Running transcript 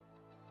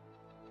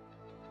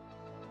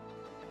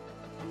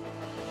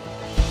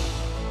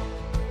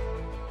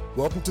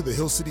Welcome to the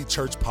Hill City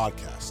Church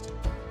Podcast.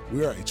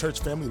 We are a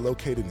church family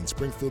located in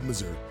Springfield,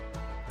 Missouri.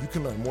 You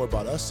can learn more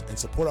about us and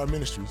support our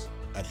ministries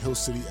at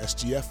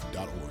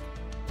hillcitysgf.org.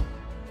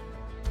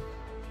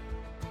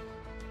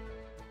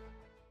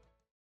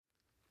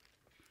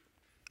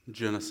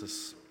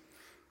 Genesis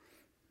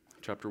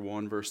chapter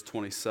 1, verse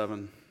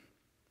 27.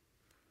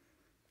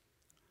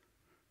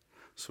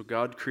 So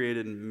God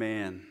created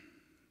man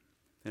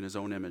in his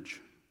own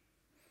image.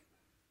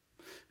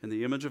 In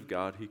the image of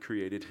God, he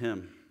created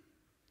him.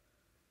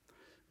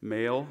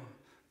 Male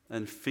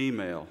and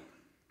female,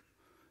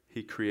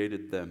 he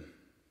created them.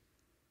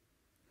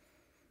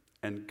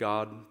 And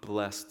God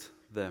blessed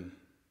them.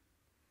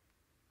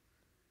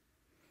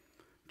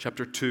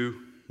 Chapter 2,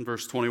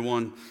 verse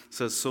 21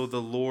 says, So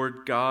the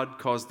Lord God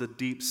caused a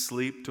deep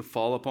sleep to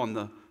fall upon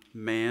the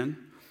man,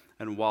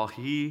 and while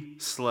he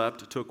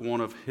slept, took one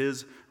of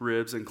his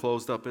ribs and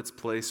closed up its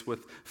place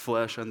with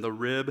flesh. And the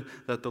rib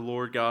that the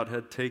Lord God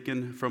had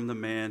taken from the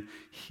man,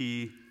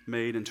 he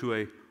made into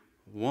a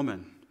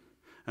woman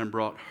and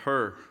brought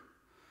her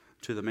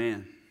to the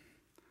man.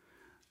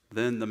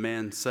 Then the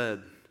man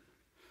said,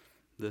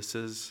 This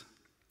is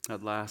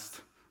at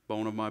last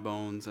bone of my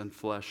bones and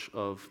flesh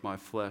of my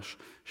flesh.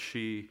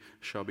 She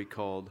shall be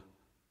called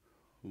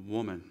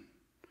woman,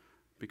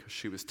 because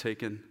she was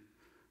taken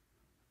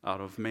out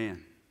of man.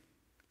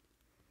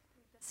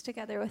 Read this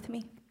together with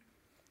me.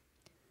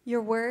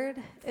 Your word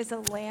is a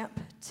lamp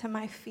to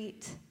my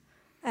feet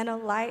and a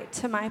light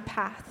to my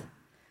path.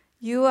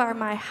 You are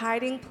my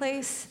hiding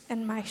place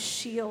and my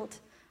shield.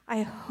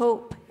 I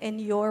hope in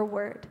your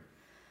word.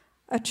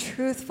 A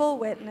truthful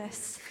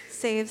witness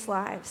saves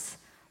lives,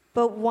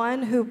 but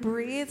one who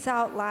breathes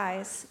out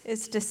lies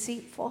is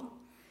deceitful.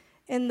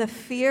 In the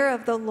fear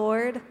of the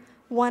Lord,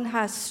 one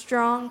has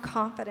strong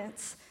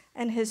confidence,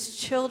 and his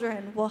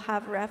children will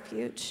have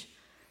refuge.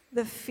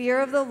 The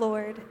fear of the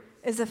Lord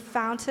is a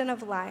fountain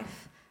of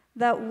life,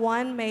 that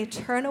one may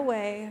turn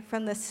away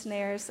from the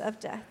snares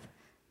of death.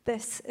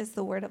 This is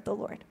the word of the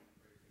Lord.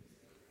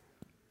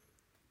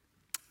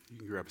 You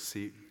can grab a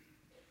seat.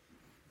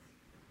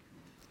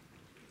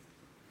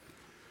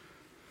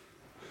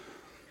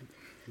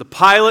 The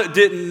pilot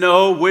didn't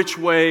know which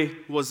way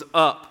was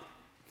up.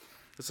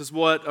 This is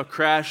what a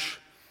crash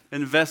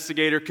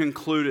investigator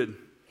concluded.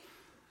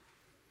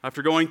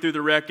 After going through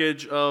the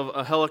wreckage of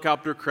a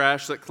helicopter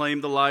crash that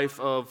claimed the life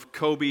of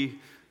Kobe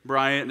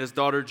Bryant and his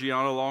daughter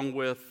Gianna, along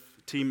with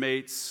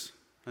teammates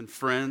and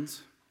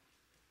friends,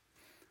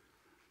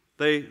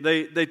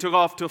 they took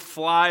off to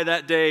fly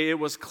that day. It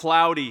was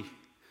cloudy.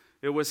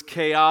 It was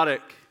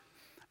chaotic.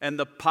 And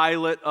the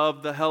pilot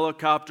of the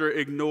helicopter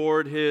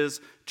ignored his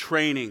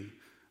training.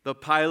 The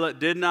pilot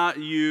did not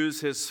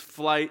use his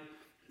flight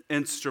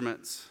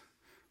instruments.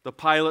 The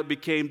pilot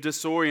became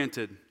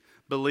disoriented,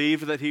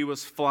 believed that he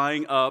was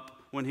flying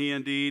up when he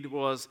indeed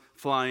was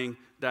flying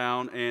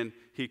down, and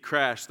he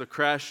crashed. The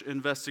crash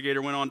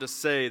investigator went on to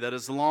say that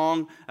as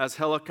long as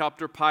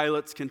helicopter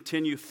pilots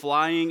continue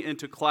flying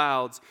into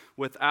clouds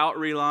without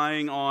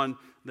relying on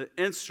the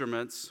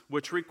instruments,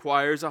 which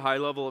requires a high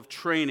level of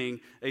training,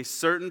 a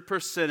certain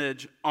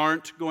percentage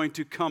aren't going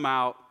to come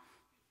out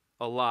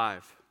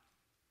alive.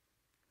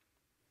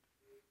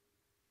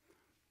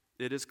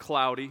 It is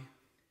cloudy.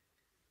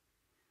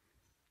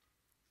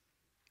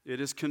 It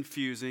is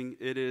confusing.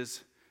 It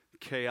is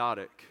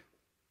chaotic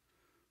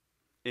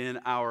in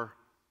our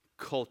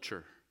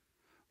culture.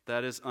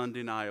 That is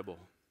undeniable.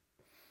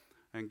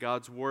 And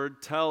God's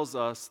word tells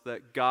us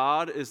that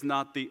God is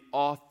not the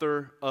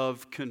author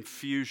of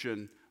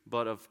confusion,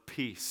 but of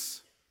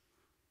peace.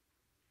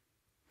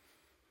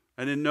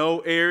 And in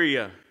no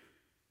area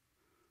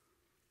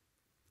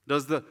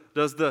does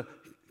the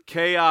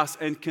chaos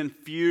and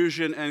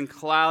confusion and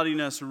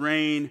cloudiness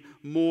reign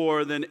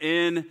more than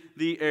in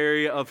the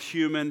area of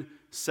human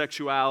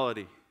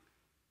sexuality.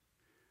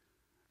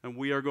 And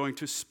we are going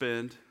to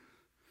spend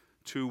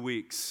 2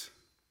 weeks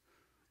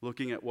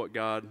looking at what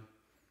God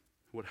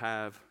would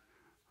have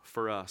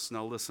for us.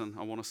 Now listen,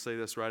 I want to say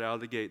this right out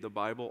of the gate. The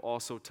Bible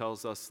also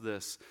tells us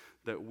this,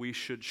 that we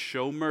should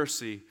show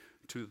mercy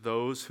to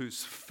those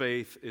whose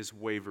faith is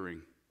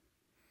wavering.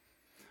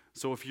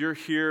 So if you're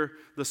here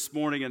this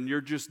morning and you're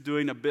just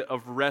doing a bit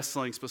of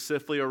wrestling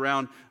specifically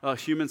around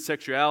human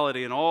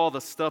sexuality and all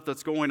the stuff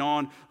that's going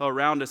on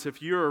around us,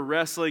 if you're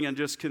wrestling and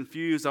just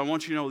confused, I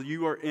want you to know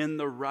you are in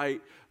the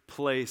right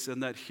place,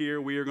 and that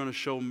here we are going to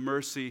show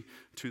mercy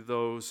to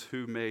those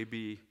who may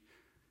be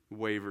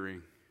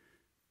wavering.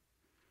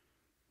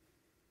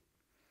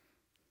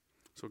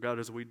 So God,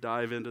 as we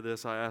dive into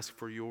this, I ask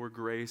for your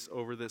grace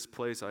over this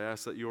place. I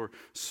ask that your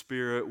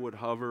Spirit would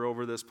hover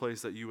over this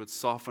place, that you would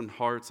soften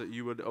hearts, that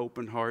you would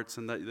open hearts,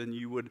 and that then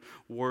you would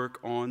work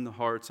on the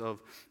hearts of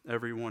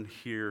everyone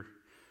here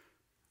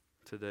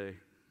today.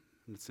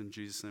 And it's in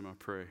Jesus' name I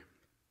pray.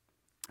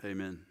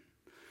 Amen.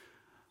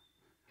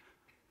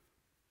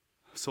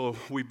 So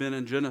we've been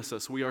in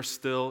Genesis. We are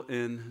still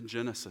in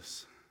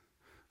Genesis.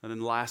 And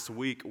then last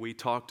week we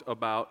talked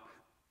about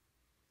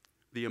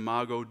the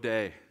Imago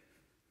Dei.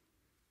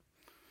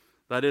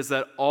 That is,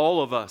 that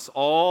all of us,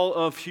 all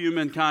of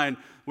humankind,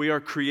 we are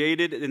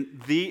created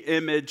in the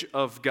image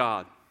of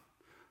God.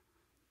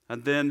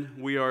 And then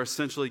we are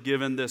essentially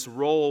given this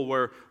role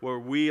where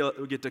we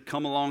get to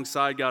come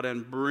alongside God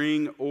and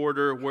bring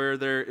order where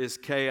there is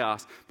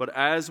chaos. But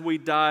as we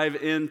dive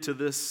into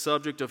this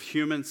subject of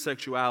human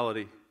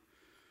sexuality,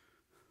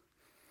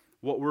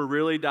 what we're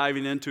really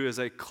diving into is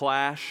a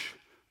clash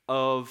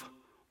of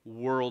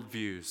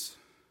worldviews.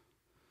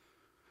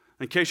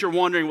 In case you're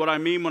wondering what I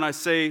mean when I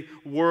say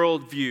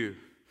worldview,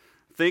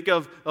 think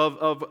of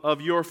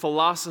your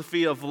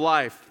philosophy of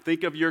life.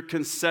 Think of your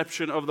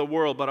conception of the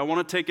world. But I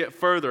want to take it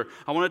further.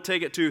 I want to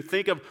take it to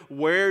think of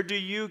where do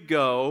you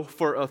go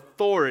for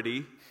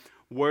authority,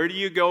 where do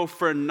you go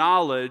for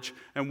knowledge,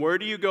 and where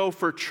do you go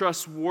for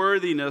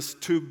trustworthiness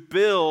to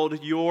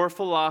build your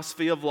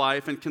philosophy of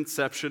life and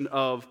conception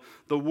of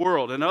the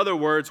world. In other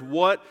words,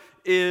 what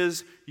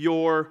is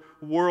your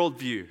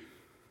worldview?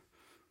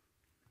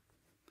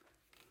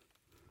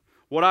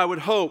 What I would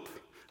hope,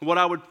 what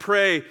I would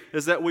pray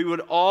is that we would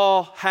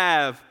all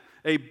have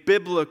a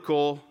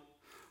biblical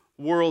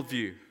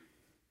worldview.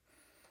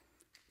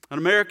 An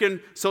American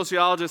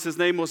sociologist, his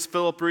name was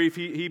Philip Reeve,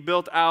 he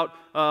built out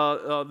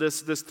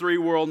this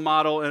three-world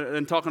model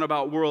and talking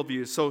about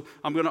worldviews. So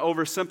I'm going to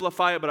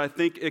oversimplify it, but I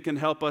think it can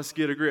help us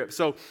get a grip.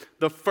 So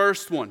the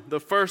first one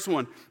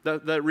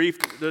that Reeve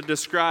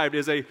described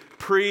is a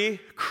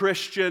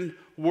pre-Christian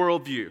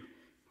worldview.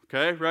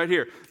 Okay, right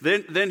here.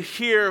 Then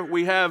here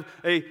we have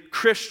a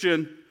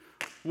Christian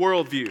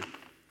worldview.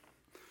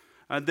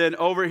 And then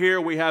over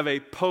here we have a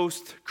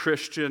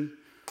post-Christian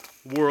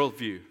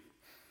worldview.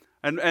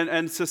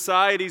 And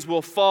societies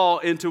will fall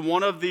into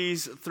one of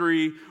these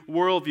three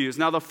worldviews.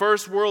 Now, the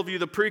first worldview,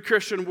 the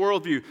pre-Christian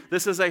worldview,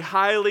 this is a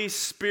highly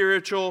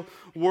spiritual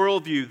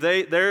worldview.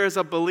 There is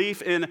a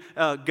belief in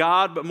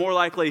God, but more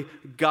likely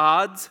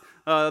gods.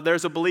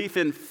 There's a belief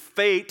in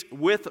fate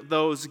with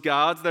those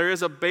gods. There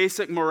is a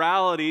basic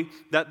morality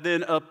that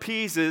then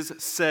appeases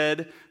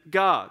said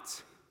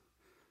gods.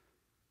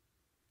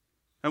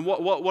 And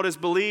what is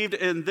believed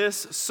in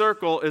this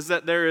circle is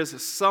that there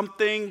is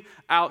something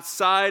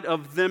outside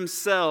of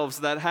themselves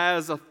that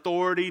has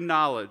authority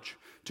knowledge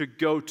to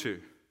go to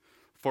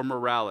for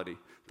morality.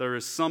 There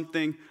is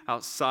something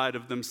outside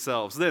of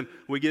themselves. Then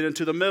we get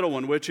into the middle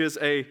one, which is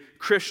a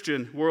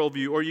Christian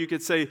worldview, or you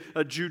could say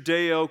a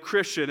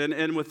Judeo-Christian.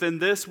 And within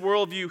this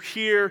worldview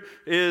here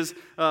is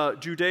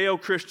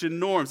Judeo-Christian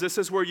norms. This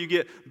is where you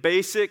get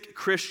basic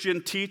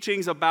Christian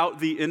teachings about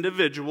the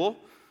individual,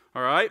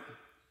 all right?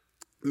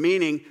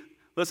 Meaning,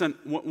 listen,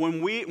 when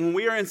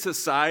we are in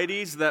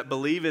societies that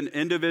believe in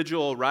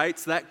individual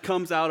rights, that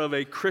comes out of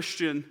a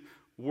Christian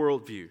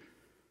worldview.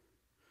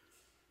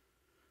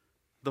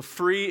 The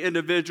free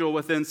individual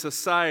within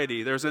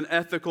society, there's an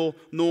ethical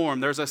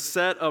norm. There's a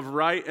set of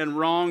right and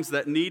wrongs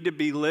that need to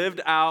be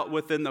lived out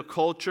within the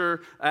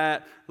culture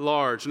at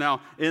large.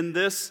 Now, in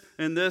this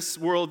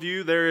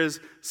worldview, there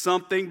is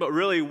something, but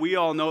really we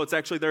all know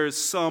there is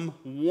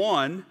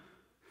someone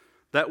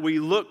that we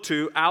look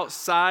to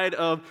outside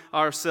of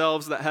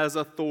ourselves that has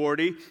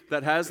authority,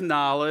 that has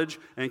knowledge,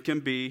 and can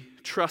be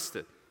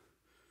trusted.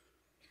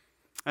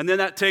 And then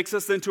that takes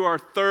us into our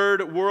third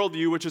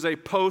worldview, which is a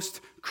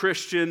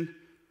post-Christian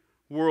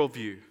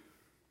worldview.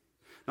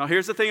 Now,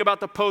 here's the thing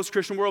about the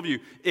post-Christian worldview.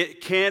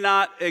 It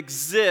cannot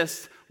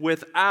exist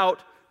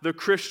without the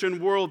Christian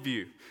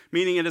worldview,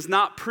 meaning it is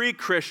not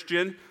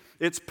pre-Christian,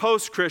 it's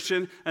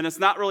post-Christian, and it's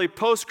not really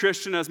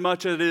post-Christian as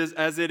much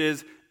as it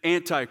is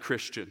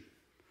anti-Christian.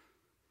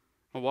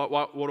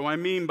 What do I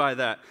mean by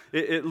that?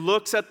 It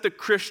looks at the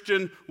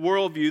Christian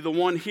worldview, the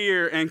one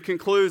here, and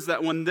concludes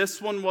that when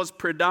this one was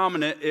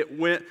predominant, it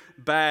went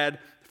bad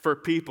for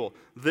people.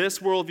 This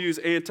worldview is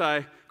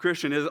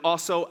anti-Christian. It is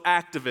also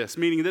activist,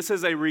 meaning this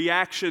is a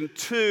reaction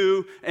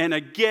to and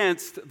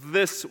against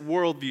this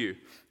worldview.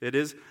 It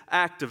is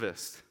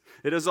activist.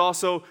 It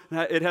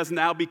has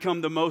now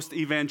become the most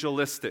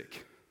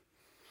evangelistic.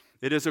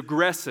 It is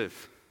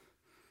aggressive.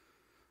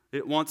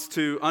 It wants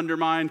to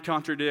undermine,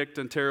 contradict,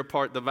 and tear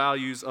apart the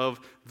values of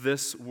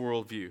this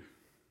worldview.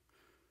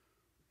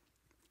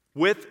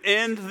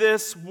 Within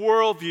this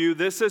worldview,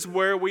 this is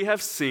where we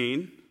have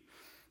seen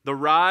the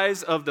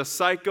rise of the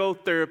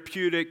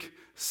psychotherapeutic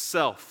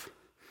self.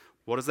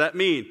 What does that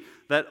mean?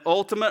 That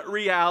ultimate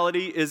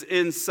reality is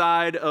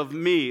inside of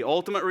me.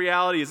 Ultimate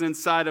reality is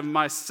inside of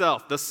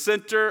myself. The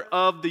center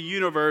of the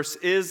universe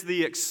is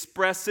the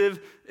expressive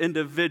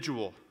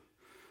individual.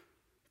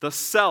 The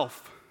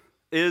self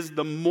is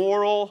the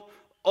moral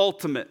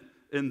ultimate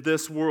in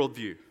this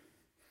worldview.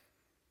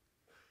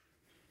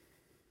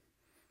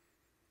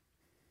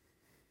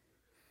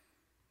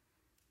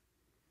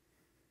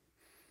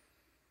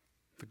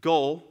 The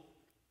goal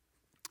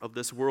of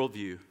this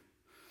worldview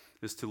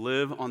is to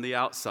live on the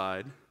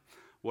outside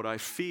what I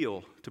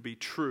feel to be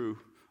true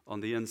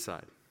on the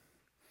inside.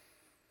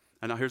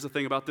 And now here's the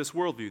thing about this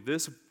worldview.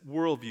 This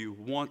worldview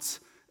wants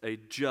a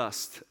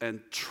just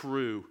and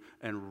true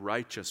and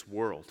righteous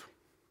world.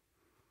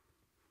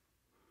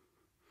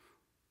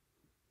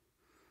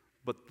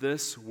 But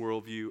this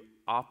worldview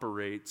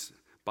operates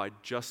by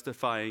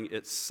justifying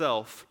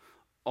itself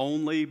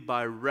only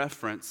by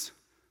reference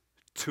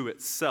to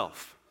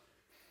itself.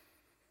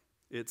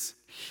 It's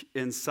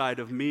inside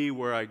of me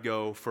where I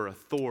go for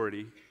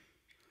authority,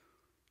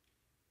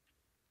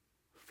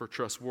 for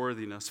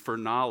trustworthiness, for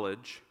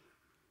knowledge.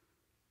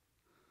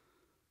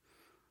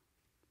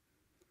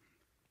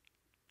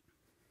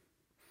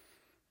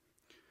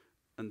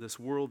 And this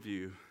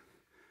worldview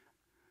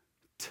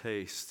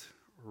tastes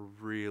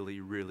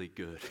really, really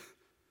good.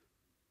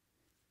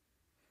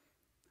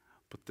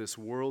 But this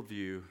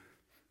worldview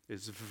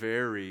is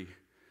very,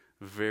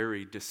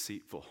 very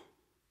deceitful.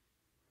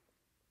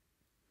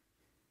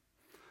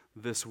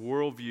 This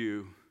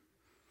worldview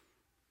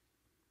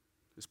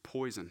is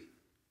poison.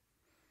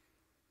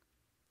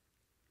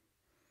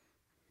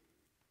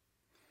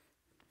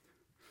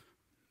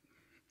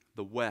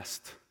 The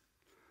West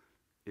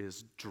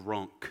is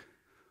drunk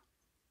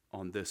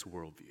on this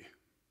worldview.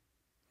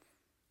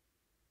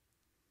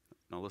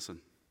 Now listen,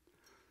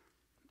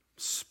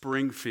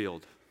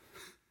 Springfield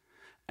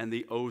and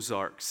the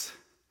Ozarks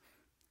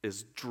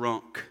is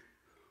drunk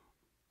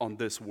on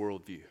this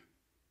worldview.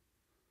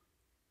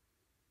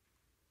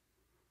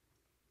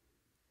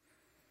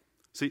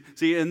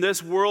 See, in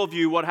this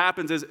worldview, what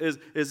happens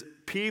is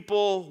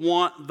people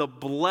want the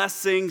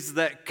blessings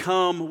that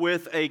come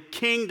with a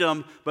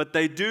kingdom, but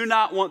they do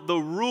not want the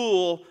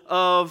rule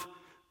of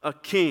a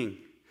king.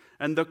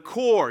 And the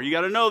core, you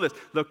got to know this,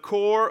 the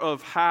core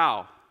of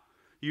how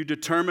you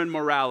determine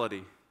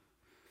morality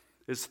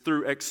is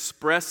through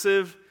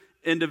expressive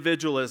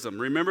individualism.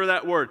 Remember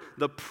that word.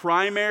 The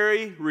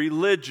primary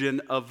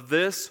religion of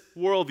this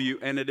worldview,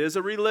 and it is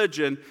a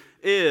religion,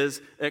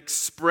 is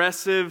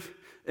expressive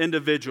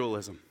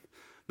individualism.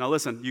 Now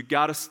listen, you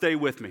got to stay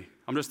with me.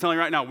 I'm just telling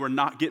you right now, we're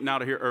not getting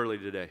out of here early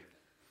today.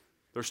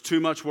 There's too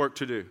much work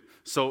to do.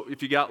 So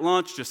if you got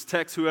lunch, just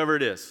text whoever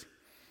it is.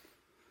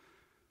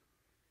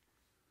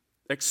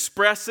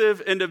 Expressive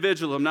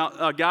individualism. Now,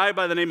 a guy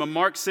by the name of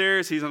Mark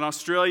Sayers, he's an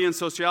Australian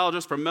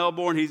sociologist from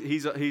Melbourne.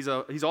 He's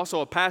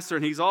also a pastor,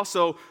 and he's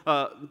also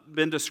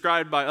been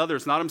described by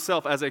others, not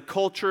himself, as a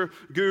culture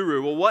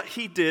guru. Well, what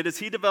he did is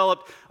he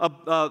developed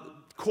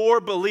core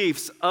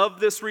beliefs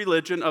of this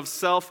religion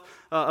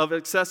of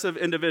excessive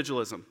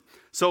individualism.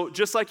 So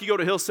just like you go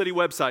to Hill City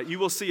website, you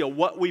will see a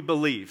what we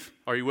believe.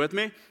 Are you with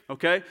me?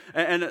 Okay?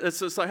 And it's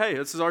just like, hey,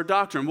 this is our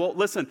doctrine. Well,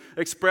 listen,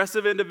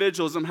 expressive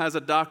individualism has a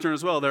doctrine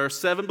as well. There are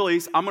 7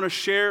 beliefs. I'm going to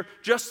share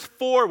just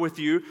 4 with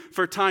you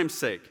for time's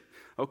sake.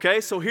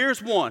 Okay? So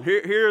here's one.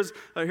 Here's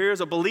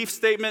a belief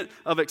statement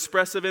of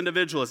expressive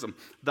individualism.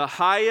 The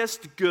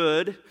highest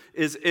good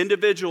is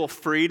individual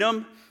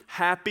freedom,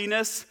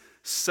 happiness,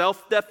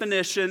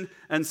 self-definition,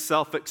 and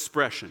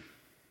self-expression.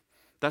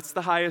 That's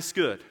the highest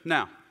good.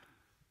 Now,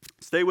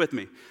 stay with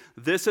me.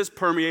 This has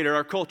permeated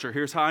our culture.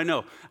 Here's how I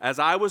know. As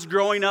I was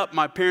growing up,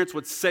 my parents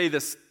would say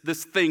this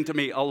thing to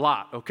me a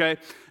lot, okay?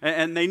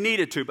 And they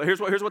needed to, but here's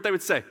what they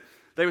would say.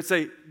 They would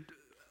say,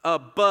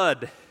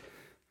 Bud,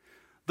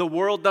 the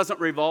world doesn't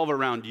revolve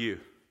around you.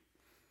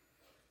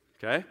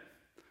 Okay?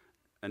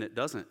 And it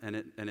doesn't.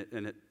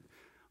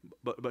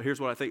 But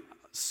here's what I think.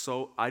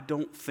 So I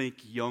don't think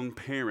young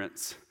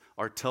parents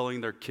are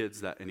telling their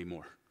kids that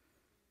anymore.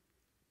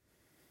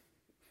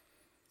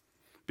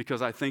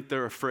 Because I think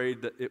they're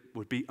afraid that it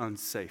would be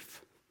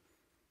unsafe.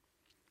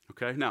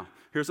 Okay, now,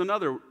 here's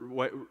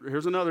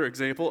another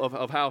example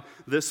of how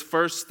this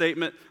first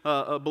statement,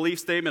 a belief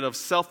statement of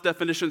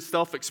self-definition,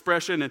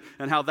 self-expression,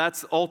 and how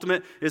that's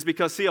ultimate is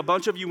because, see, a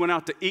bunch of you went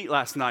out to eat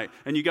last night,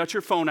 and you got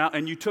your phone out,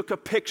 and you took a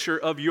picture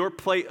of your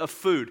plate of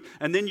food,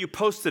 and then you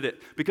posted it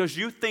because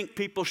you think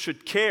people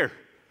should care.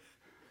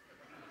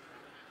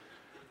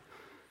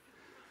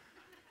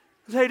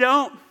 They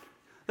don't.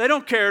 They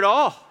don't care at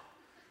all.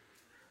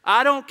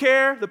 I don't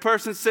care. The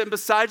person sitting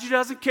beside you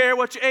doesn't care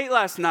what you ate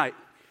last night.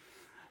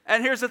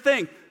 And here's the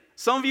thing.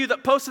 Some of you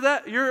that posted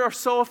that, you are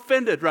so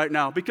offended right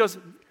now because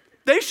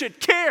they should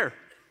care.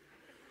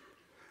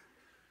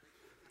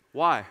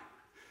 Why?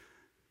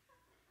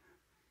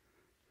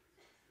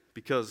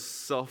 Because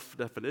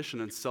self-definition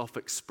and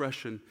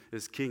self-expression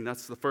is king.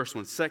 That's the first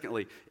one.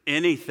 Secondly,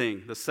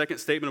 anything, the second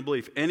statement of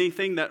belief,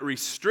 anything that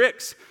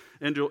restricts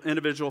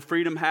individual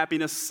freedom,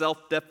 happiness,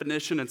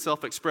 self-definition, and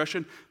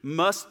self-expression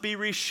must be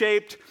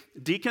reshaped,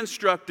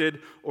 deconstructed,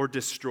 or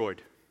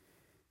destroyed.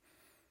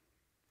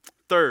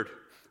 Third,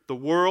 the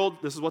world,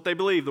 this is what they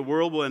believe, the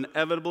world will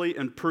inevitably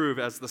improve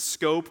as the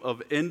scope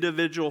of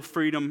individual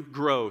freedom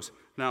grows.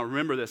 Now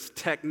remember this,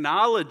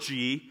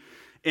 technology,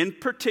 in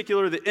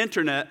particular the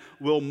internet,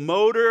 will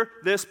motor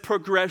this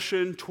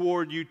progression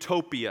toward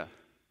utopia.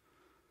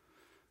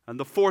 And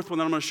the fourth one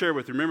that I'm going to share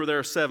with you, remember there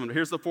are 7, but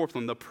here's the fourth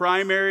one, the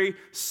primary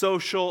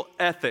social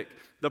ethic.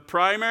 The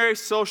primary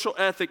social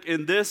ethic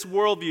in this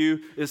worldview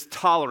is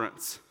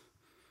tolerance.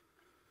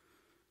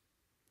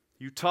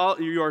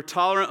 You are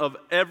tolerant of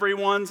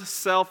everyone's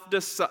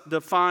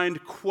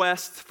self-defined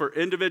quest for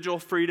individual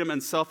freedom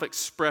and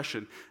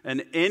self-expression.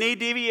 And any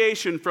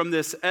deviation from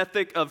this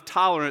ethic of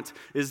tolerance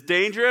is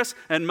dangerous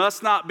and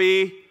must not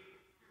be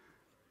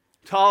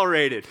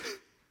tolerated.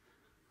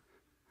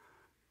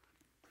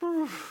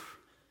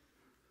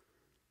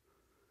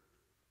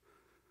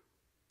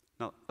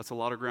 Now, that's a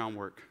lot of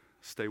groundwork.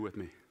 Stay with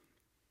me.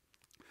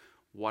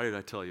 Why did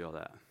I tell you all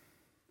that?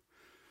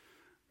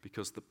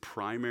 Because the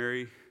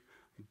primary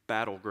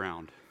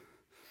battleground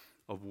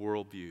of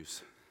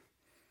worldviews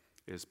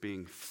is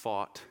being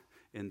fought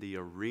in the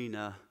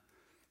arena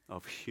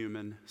of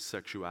human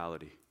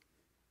sexuality.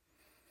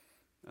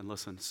 And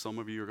listen, some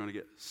of you are going to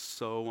get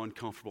so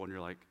uncomfortable, and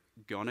you're like,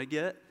 gonna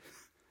get?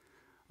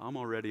 I'm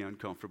already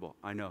uncomfortable.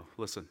 I know.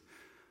 Listen,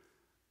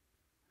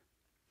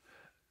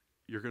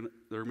 you're going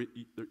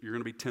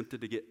to be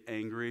tempted to get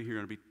angry. You're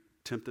going to be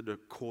tempted to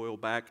coil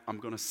back. I'm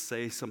going to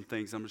say some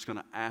things. I'm just going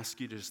to ask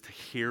you just to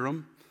hear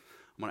them.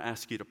 I'm going to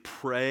ask you to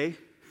pray.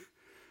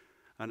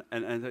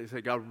 And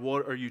say, God,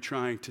 what are you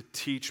trying to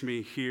teach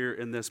me here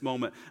in this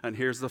moment? And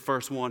here's the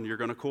first one. You're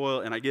going to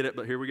coil, and I get it,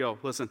 but here we go.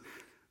 Listen,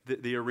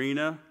 the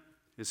arena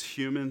is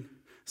human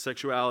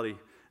sexuality.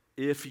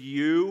 If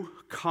you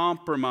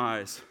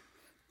compromise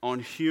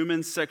on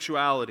human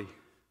sexuality,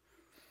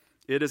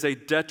 it is a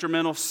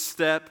detrimental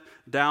step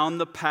down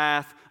the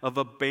path of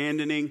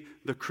abandoning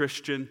the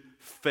Christian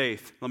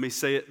faith. Let me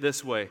say it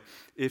this way.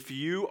 If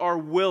you are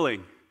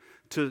willing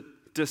to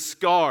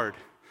discard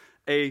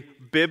a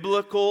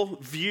biblical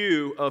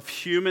view of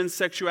human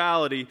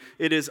sexuality,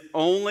 it is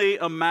only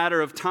a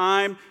matter of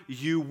time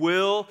you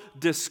will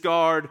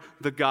discard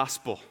the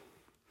gospel.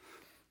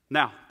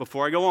 Now,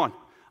 before I go on,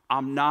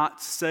 I'm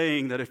not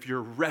saying that if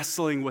you're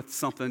wrestling with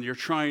something, you're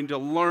trying to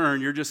learn,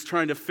 you're just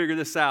trying to figure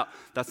this out.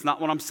 That's not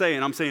what I'm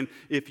saying. I'm saying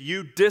if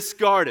you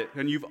discard it,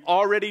 and you've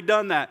already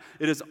done that,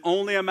 it is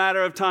only a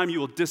matter of time you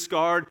will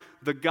discard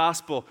the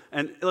gospel.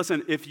 And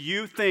listen, if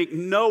you think,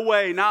 no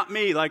way, not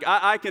me, like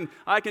I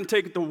can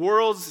take the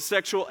world's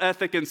sexual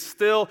ethic and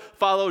still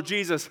follow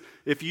Jesus.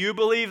 If you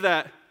believe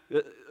that,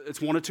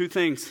 it's one of two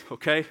things,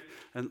 okay?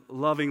 And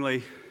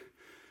lovingly,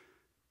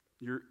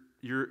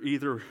 you're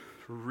either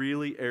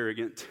really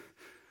arrogant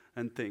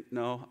and think,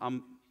 no,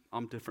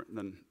 I'm different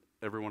than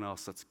everyone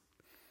else that's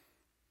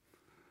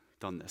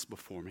done this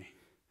before me.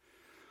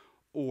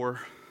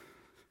 Or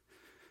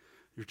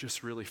you're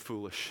just really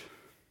foolish.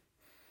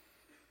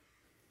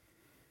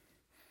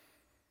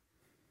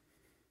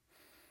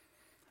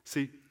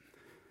 See,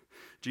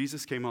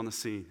 Jesus came on the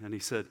scene and he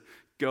said,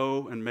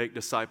 go and make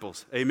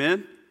disciples.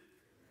 Amen?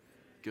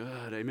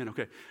 Good, amen,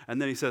 okay. And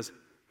then he says,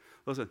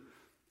 listen,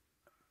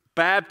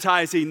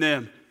 baptizing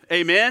them.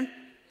 Amen?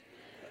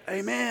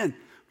 Amen.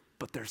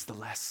 But there's the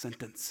last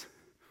sentence.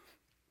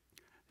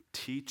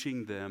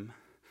 Teaching them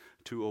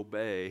to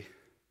obey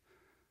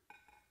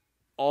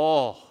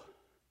all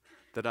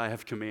that I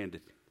have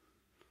commanded.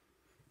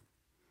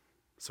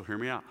 So hear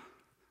me out.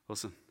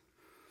 Listen.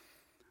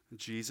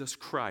 Jesus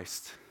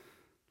Christ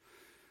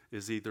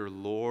is either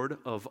Lord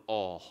of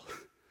all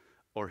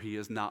or he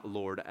is not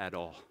Lord at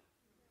all.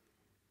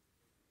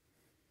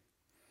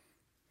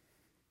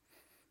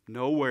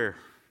 Nowhere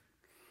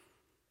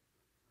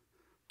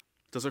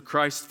does a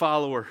Christ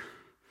follower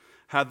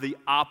have the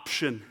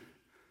option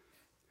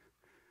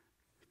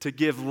to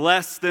give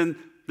less than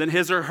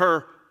his or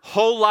her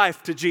whole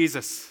life to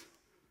Jesus.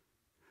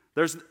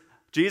 There's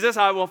Jesus,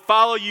 I will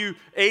follow you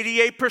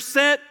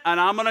 88%, and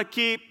I'm going to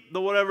keep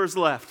the whatever's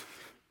left.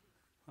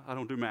 I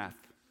don't do math.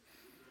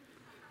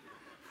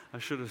 I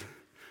should have.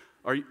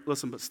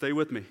 Listen, but stay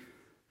with me.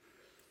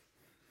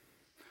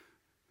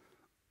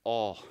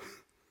 All.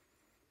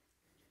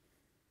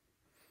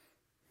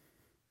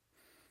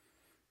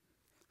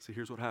 See,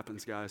 here's what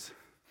happens, guys.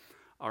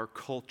 Our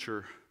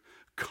culture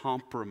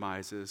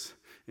compromises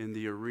in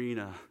the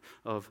arena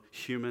of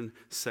human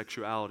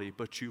sexuality,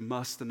 but you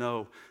must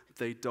know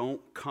they don't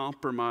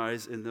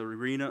compromise in the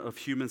arena of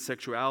human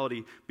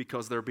sexuality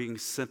because they're being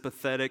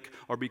sympathetic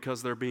or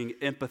because they're being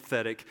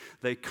empathetic.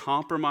 They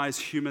compromise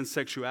human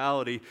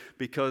sexuality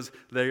because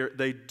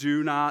they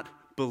do not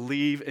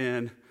believe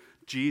in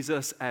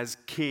Jesus as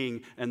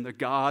King and the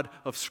God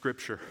of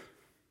Scripture.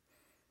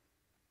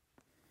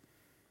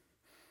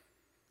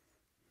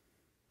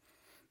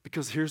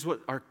 Because here's what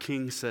our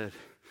King said.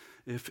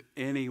 If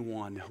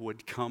anyone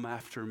would come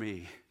after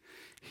me,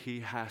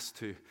 he has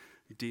to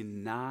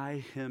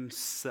deny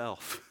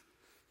himself,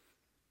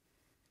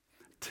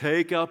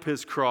 take up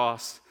his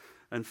cross,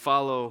 and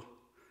follow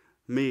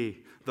me.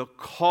 The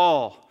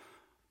call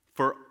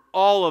for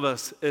all of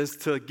us is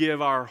to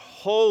give our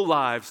whole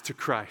lives to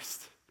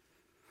Christ,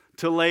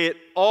 to lay it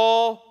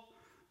all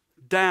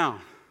down.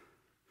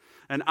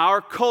 And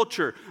our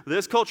culture,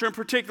 this culture in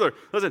particular,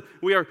 listen,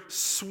 we are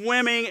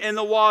swimming in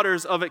the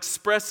waters of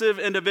expressive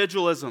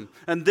individualism.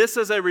 And this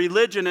is a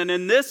religion. And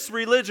in this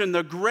religion,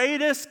 the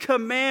greatest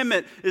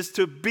commandment is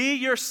to be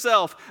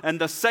yourself. And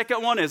the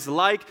second one is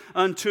like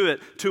unto it,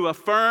 to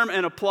affirm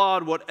and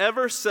applaud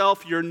whatever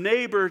self your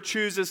neighbor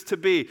chooses to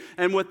be.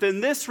 And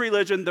within this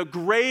religion, the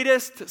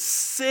greatest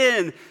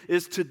sin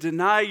is to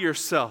deny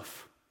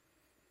yourself.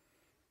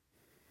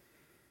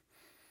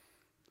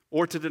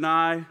 Or to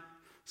deny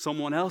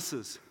someone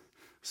else's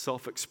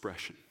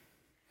self-expression.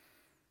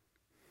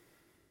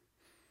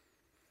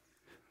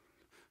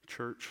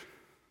 Church,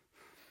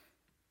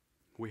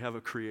 we have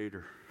a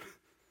creator.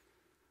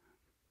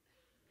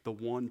 the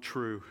one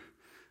true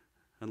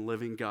and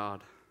living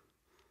God.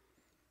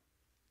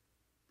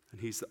 And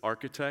He's the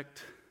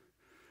architect,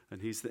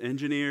 and He's the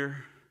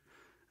engineer,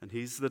 and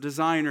He's the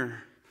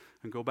designer.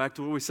 And go back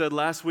to what we said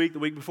last week, the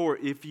week before.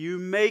 If you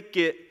make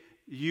it,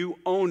 you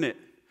own it.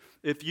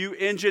 If you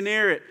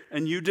engineer it,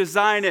 and you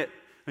design it,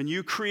 and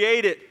you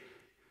create it,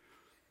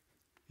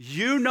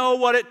 you know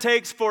what it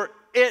takes for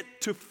it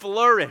to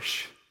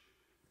flourish.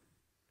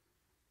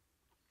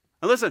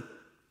 And listen,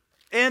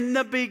 in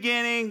the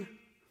beginning,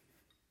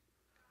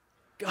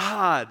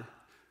 God.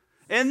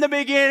 In the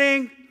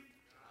beginning,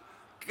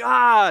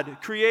 God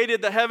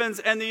created the heavens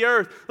and the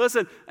earth.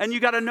 Listen, and you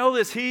got to know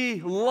this.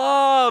 He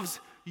loves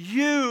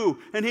you,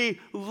 and He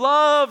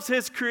loves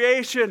His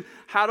creation.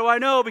 How do I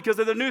know? Because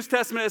in the New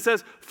Testament it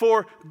says,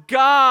 for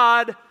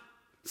God,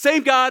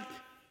 same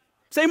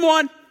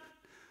one,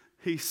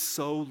 He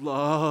so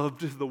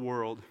loved the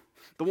world.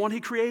 The one He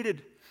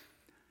created.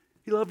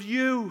 He loved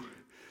you.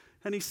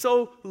 And He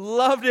so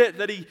loved it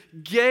that He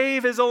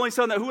gave His only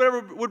Son, that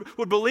whoever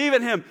would believe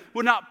in Him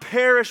would not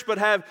perish but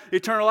have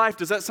eternal life.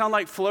 Does that sound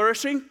like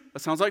flourishing? That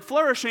sounds like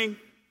flourishing.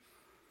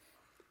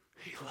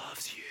 He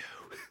loves you.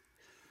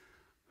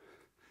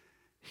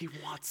 He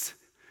wants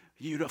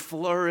you to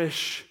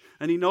flourish.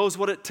 And He knows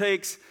what it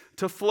takes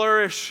to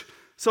flourish.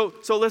 So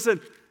listen.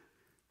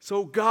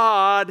 So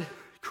God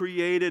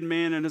created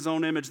man in His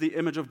own image, the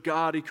image of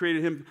God. He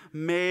created him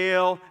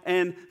male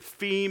and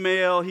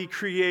female. He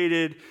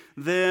created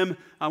them.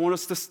 I want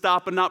us to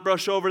stop and not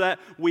brush over that.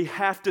 We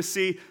have to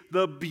see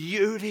the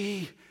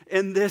beauty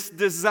in this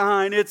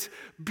design. It's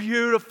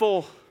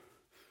beautiful.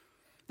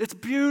 It's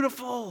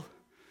beautiful.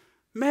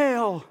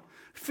 Male,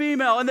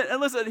 female. And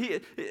listen,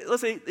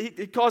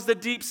 he caused a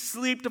deep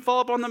sleep to fall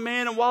upon the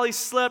man, and while he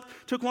slept,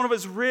 took one of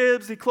his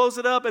ribs, he closed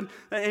it up, and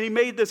he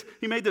made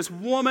this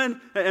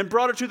woman and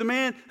brought her to the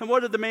man. And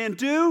what did the man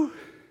do?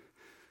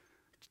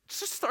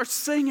 Just start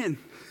singing.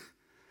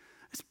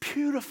 It's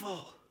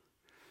beautiful.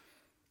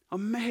 A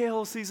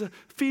male sees a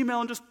female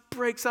and just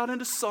breaks out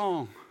into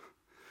song.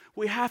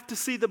 We have to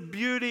see the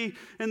beauty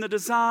in the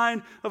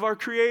design of our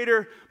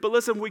Creator. But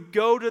listen, we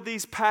go to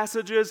these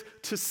passages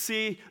to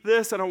see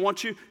this, and I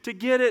want you to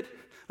get it.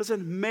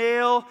 Listen,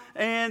 male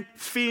and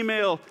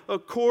female,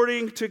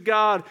 according to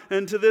God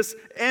and to this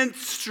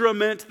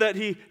instrument that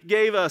He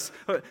gave us.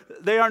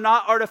 They are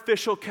not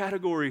artificial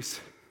categories.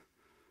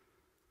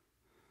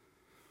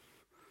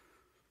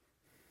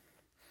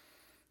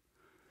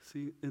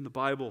 See, in the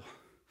Bible,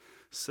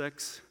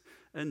 sex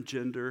and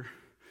gender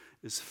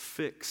is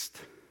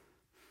fixed.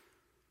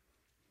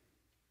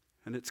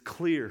 And it's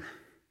clear.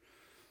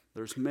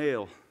 There's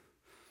male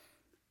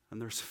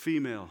and there's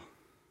female.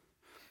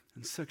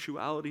 And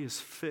sexuality is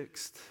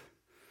fixed.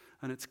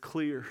 And it's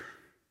clear.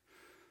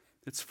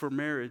 It's for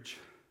marriage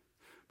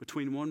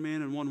between one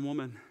man and one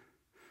woman.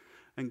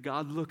 And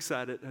God looks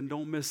at it, and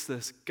don't miss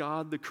this.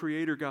 God, the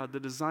creator God, the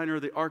designer,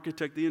 the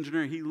architect, the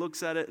engineer, He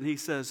looks at it and He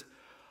says,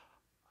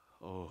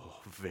 oh,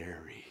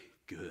 very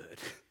good.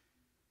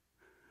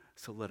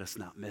 So let us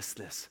not miss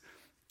this.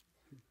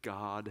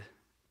 God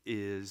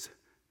is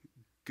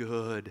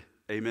good.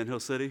 Amen, Hill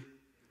City?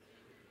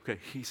 Okay,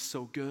 He's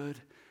so good.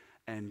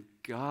 And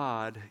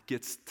God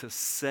gets to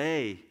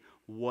say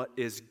what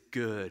is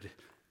good.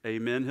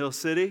 Amen, Hill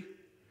City?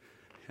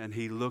 And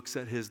He looks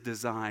at His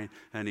design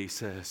and He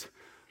says,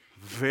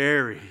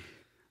 very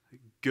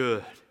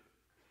good.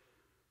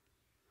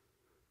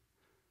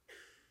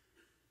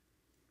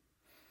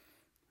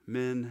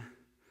 Men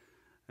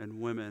and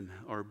women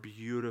are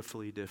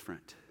beautifully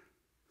different.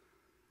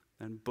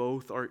 And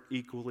both are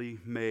equally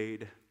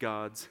made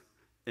God's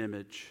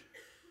image.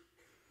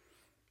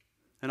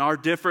 And our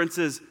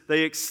differences,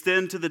 they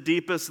extend to the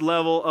deepest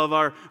level of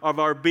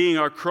our being.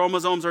 Our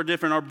chromosomes are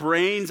different. Our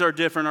brains are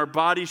different. Our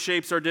body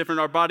shapes are different.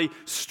 Our body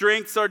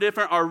strengths are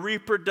different. Our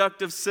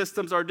reproductive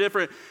systems are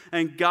different.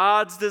 And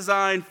God's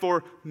design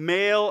for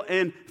male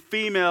and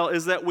female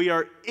is that we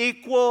are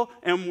equal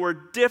and we're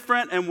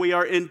different and we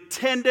are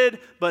intended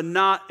but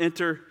not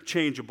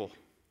interchangeable.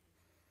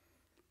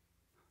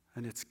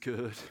 And it's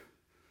good.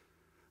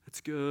 It's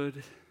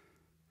good.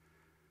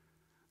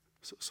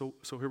 So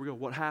here we go.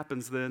 What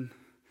happens then?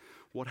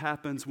 What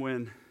happens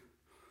when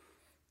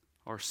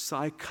our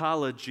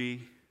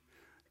psychology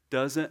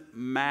doesn't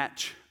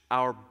match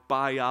our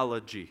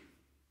biology?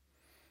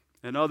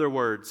 In other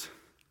words,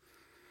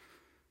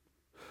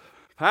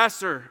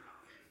 Pastor,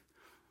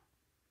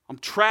 I'm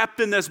trapped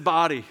in this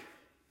body.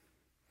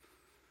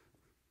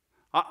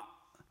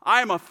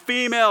 I am a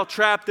female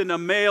trapped in a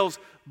male's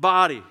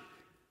body.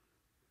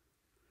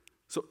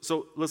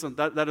 So listen,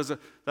 that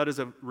is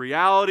a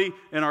reality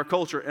in our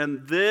culture.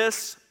 And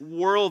this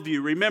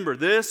worldview, remember,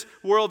 this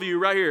worldview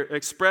right here,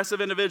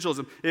 expressive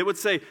individualism, it would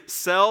say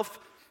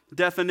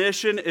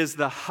self-definition is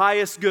the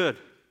highest good.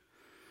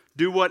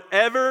 Do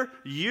whatever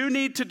you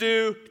need to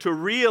do to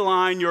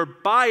realign your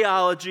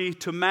biology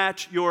to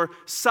match your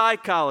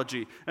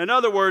psychology. In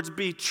other words,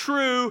 be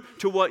true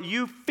to what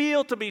you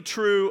feel to be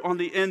true on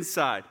the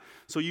inside.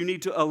 So you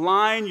need to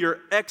align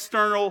your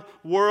external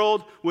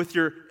world with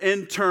your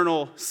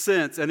internal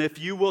sense. And if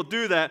you will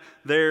do that,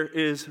 there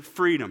is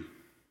freedom.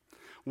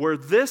 Where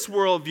this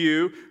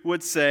worldview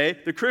would say,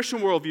 the Christian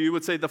worldview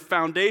would say the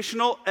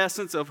foundational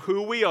essence of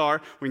who we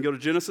are, we can go to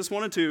Genesis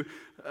 1 and 2,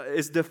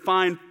 is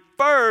defined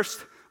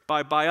first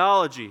by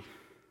biology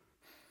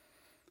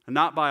and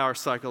not by our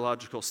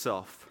psychological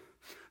self.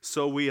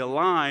 So we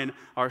align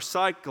our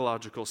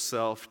psychological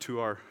self to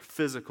our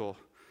physical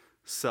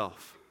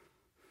self.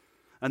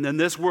 And then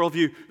this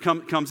worldview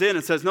comes in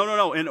and says,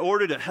 no, in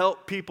order to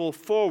help people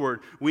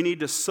forward, we need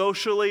to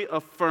socially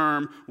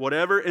affirm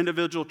whatever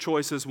individual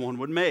choices one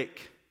would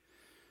make.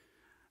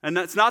 And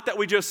that's not that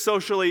we just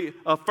socially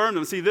affirm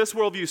them. See, this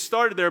worldview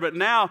started there, but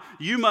now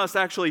you must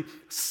actually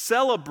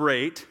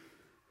celebrate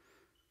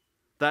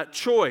that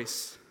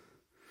choice.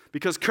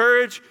 Because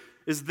courage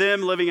is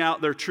them living out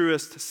their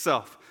truest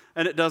self.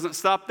 And it doesn't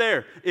stop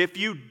there. If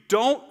you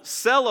don't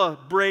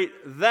celebrate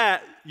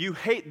that, you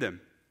hate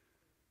them.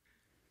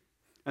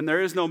 And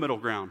there is no middle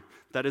ground.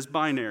 That is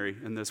binary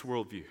in this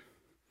worldview.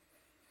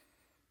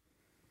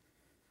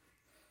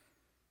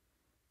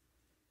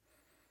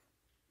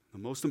 The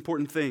most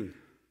important thing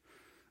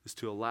is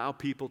to allow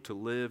people to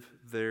live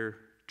their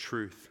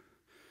truth.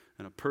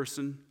 And a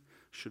person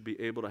should be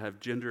able to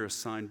have gender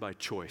assigned by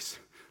choice.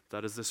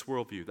 That is this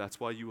worldview. That's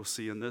why you will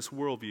see in this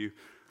worldview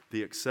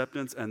the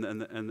acceptance and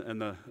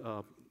the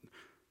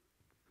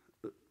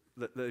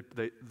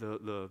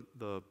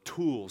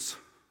tools,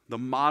 the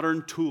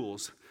modern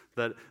tools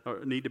that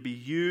need to be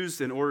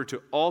used in order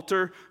to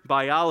alter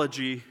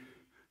biology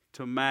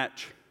to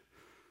match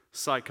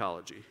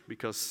psychology,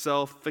 because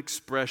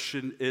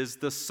self-expression is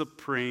the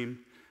supreme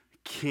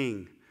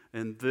king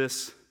in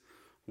this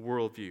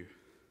worldview.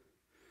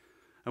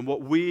 And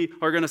what we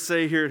are going to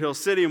say here at Hill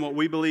City and what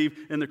we believe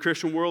in the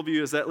Christian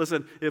worldview is that,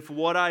 listen, if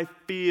what I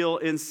feel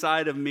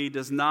inside of me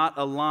does not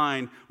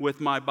align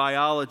with my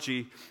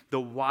biology, the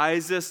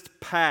wisest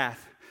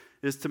path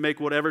is to make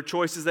whatever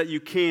choices that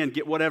you can,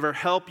 get whatever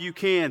help you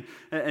can,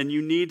 and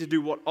you need to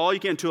do all you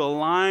can to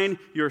align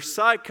your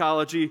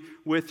psychology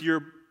with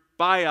your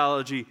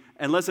biology.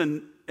 And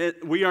listen,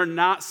 we are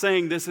not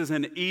saying this is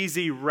an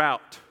easy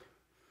route.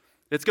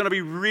 It's going to be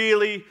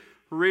really,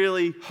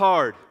 really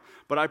hard.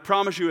 But I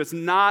promise you, it's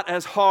not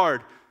as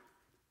hard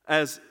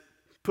as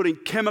putting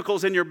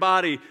chemicals in your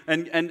body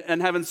and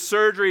having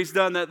surgeries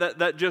done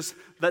that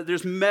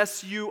just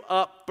mess you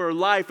up for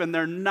life. And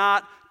they're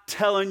not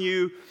telling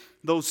you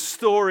those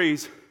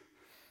stories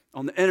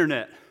on the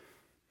internet.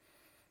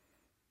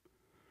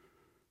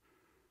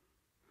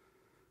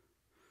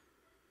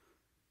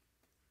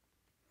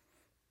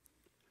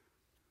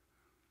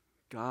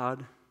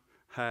 God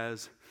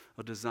has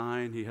a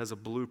design. He has a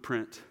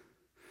blueprint.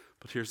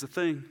 But here's the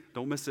thing,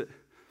 don't miss it.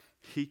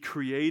 He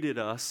created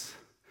us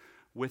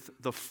with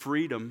the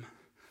freedom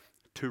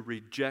to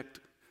reject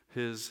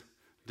his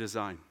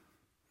design.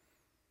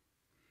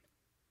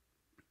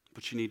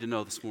 But you need to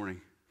know this morning,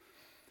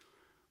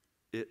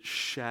 it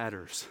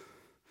shatters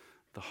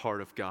the heart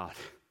of God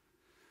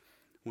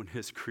when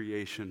his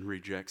creation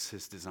rejects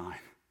his design.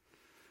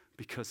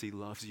 Because he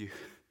loves you.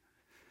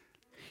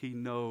 He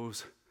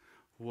knows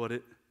what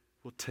it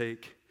will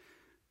take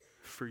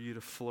for you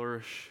to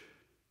flourish.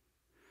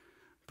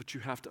 But you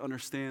have to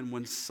understand,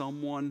 when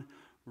someone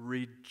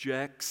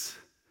rejects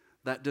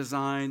that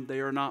design, they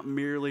are not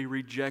merely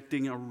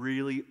rejecting a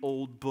really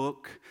old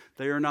book.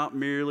 They are not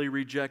merely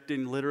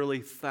rejecting literally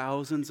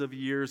thousands of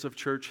years of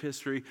church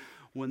history.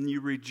 When you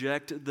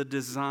reject the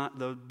design,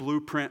 the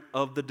blueprint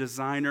of the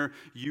designer,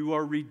 you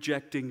are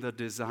rejecting the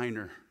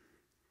designer.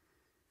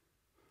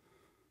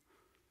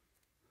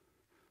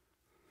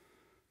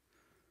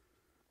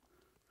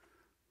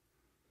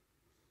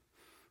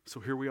 So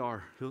here we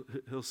are,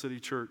 Hill City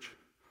Church.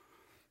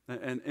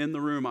 And in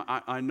the room,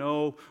 I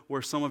know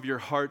where some of your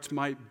hearts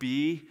might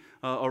be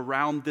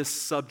around this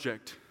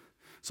subject.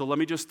 So let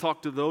me just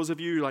talk to those of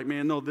you like,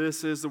 man, no,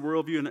 this is the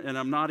worldview, and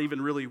I'm not even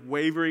really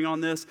wavering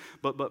on this,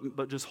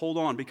 but just hold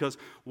on, because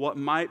what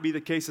might be the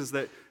case is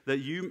that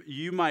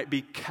you might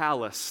be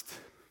calloused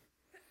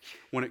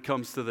when it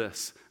comes to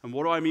this. And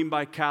what do I mean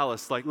by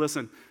calloused? Like,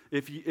 listen,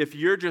 if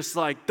you're just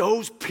like,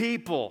 those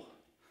people,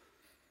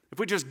 if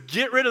we just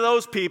get rid of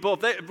those people,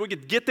 if we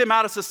could get them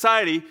out of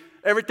society,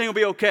 everything will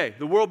be okay.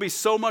 The world will be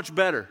so much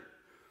better.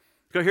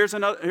 Okay, here's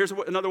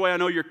another way I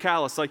know you're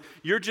callous. Like,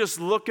 you're just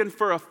looking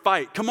for a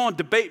fight. Come on,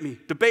 debate me.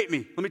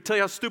 Let me tell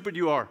you how stupid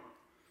you are.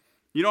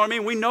 You know what I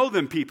mean? We know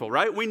them people,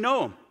 right? We know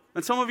them.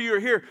 And some of you are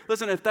here.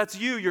 Listen, if that's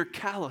you, you're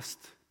calloused.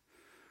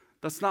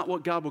 That's not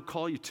what God would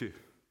call you to.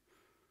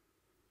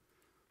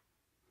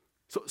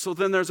 So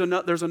then there's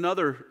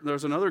another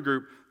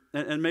group,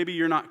 and maybe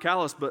you're not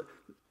callous, but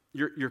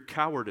you're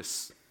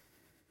cowardice.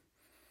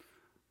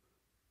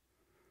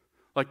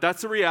 Like,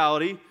 that's the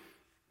reality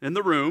in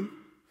the room.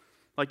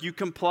 Like, you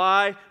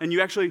comply, and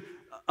you actually,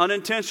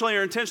 unintentionally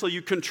or intentionally,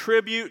 you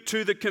contribute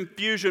to the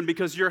confusion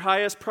because your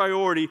highest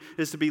priority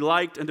is to be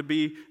liked and to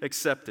be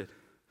accepted.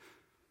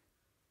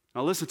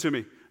 Now listen to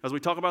me. as we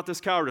talk about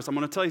this cowardice, I'm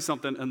going to tell you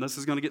something, and this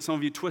is going to get some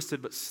of you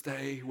twisted, but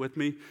stay with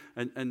me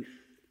and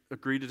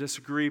agree to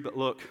disagree. But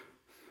look,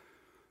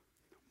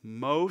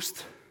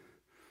 most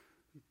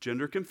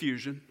gender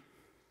confusion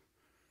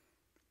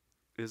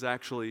is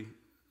actually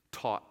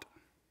taught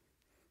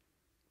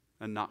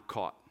and not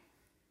caught.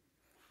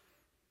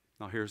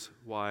 Now, here's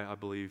why I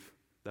believe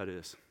that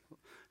is.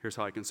 Here's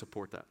how I can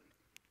support that.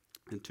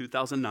 In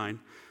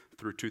 2009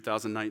 through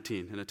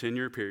 2019, in a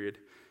 10-year period,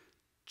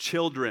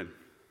 children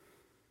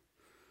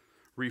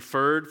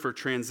referred for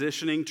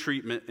transitioning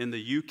treatment in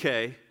the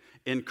UK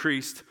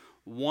increased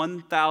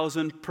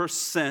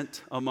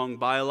 1,000% among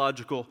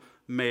biological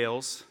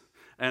males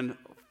and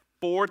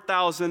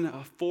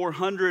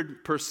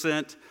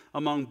 4,400%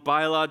 among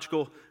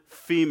biological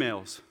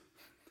females.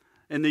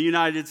 In the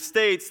United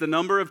States, the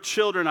number of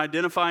children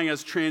identifying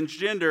as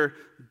transgender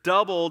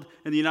doubled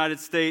in the United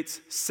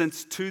States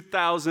since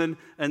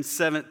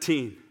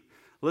 2017.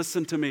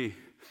 Listen to me.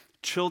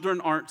 Children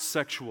aren't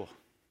sexual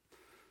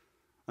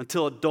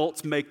until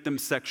adults make them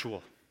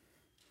sexual.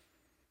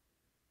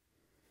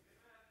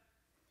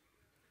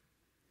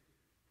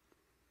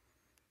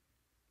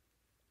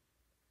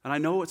 And I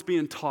know it's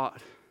being taught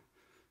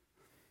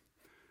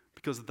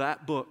because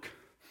that book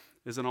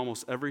is in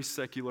almost every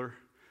secular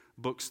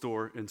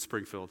bookstore in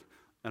Springfield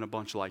and a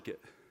bunch like it.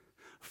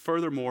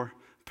 Furthermore,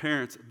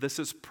 parents, this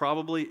is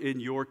probably in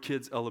your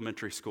kids'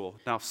 elementary school.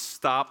 Now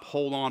stop,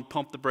 hold on,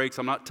 pump the brakes.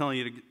 I'm not telling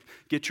you to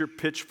get your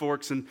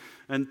pitchforks and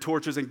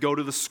torches and go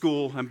to the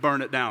school and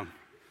burn it down.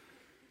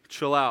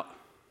 Chill out.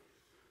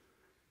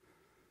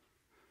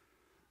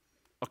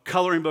 A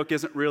coloring book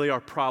isn't really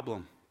our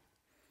problem.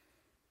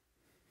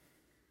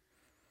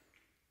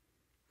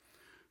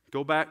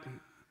 Go back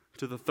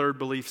to the third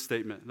belief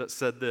statement that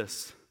said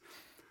this.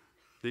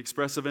 The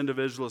expressive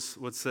individualists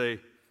would say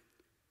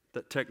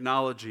that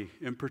technology,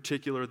 in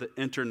particular the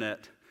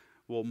internet,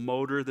 will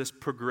motor this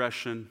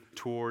progression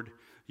toward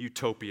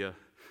utopia.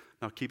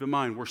 Now keep in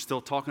mind, we're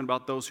still talking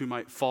about those who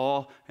might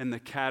fall in the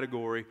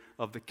category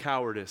of the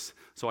cowardice.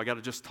 So I got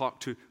to just talk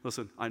to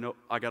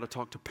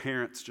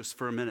parents just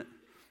for a minute.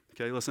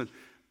 Okay, listen.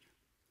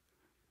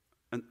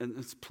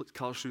 And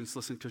college students,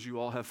 listen, because you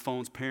all have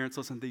phones. Parents,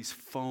 listen, these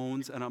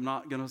phones, and I'm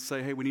not going to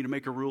say, hey, we need to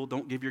make a rule.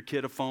 Don't give your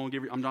kid a phone.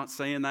 I'm not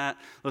saying that.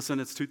 Listen,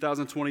 it's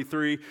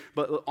 2023.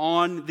 But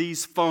on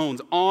these phones,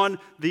 on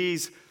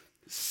these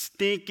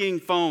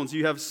stinking phones,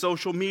 you have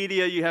social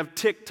media, you have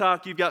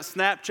TikTok, you've got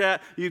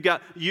Snapchat, you've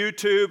got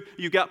YouTube,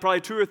 you've got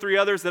probably 2 or 3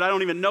 others that I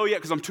don't even know yet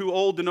because I'm too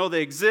old to know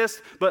they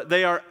exist. But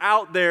they are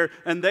out there,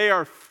 and they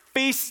are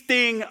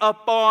feasting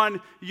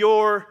upon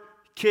your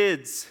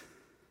kids.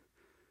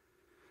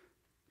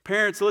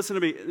 Parents, listen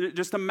to me.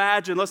 Just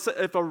imagine, let's say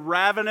if a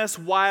ravenous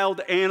wild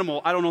animal,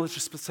 I don't know, let's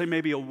just say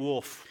maybe a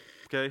wolf,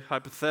 okay,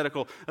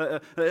 hypothetical,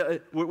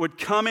 would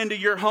come into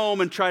your home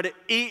and try to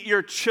eat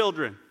your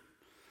children.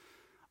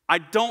 I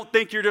don't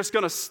think you're just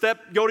going to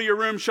go to your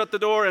room, shut the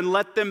door, and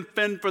let them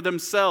fend for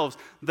themselves.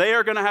 They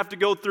are going to have to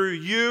go through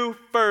you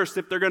first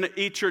if they're going to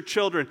eat your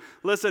children.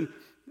 Listen,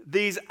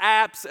 these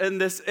apps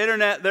and this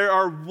internet, there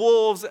are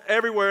wolves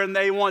everywhere, and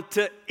they want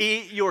to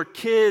eat your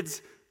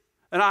kids.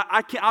 And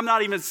I'm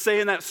not even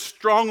saying that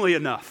strongly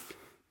enough.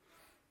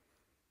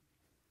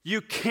 You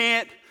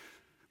can't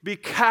be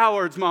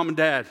cowards, mom and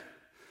dad.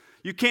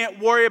 You can't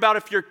worry about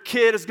if your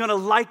kid is going to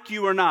like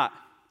you or not.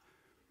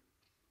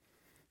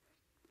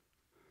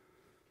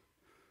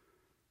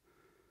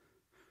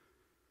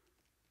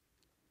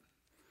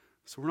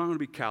 So we're not going to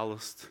be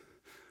calloused.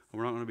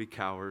 We're not going to be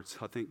cowards.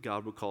 I think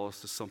God would call us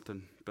to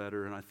something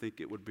better, and I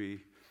think it would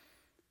be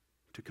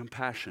to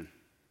compassion.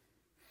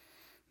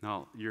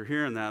 Now, you're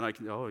hearing that,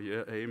 oh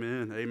yeah,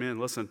 amen,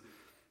 amen. Listen,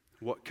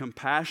 what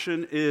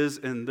compassion is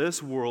in this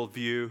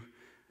worldview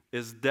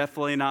is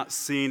definitely not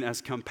seen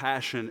as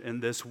compassion in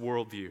this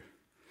worldview.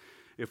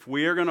 If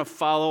we are going to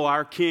follow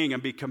our King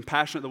and be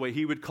compassionate the way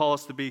He would call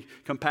us to be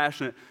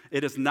compassionate,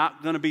 it is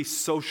not going to be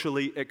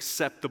socially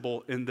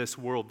acceptable in this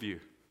worldview.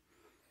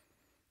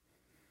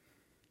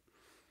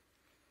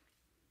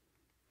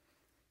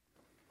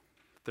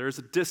 There is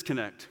a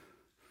disconnect.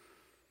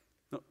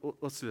 No,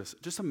 let's do this.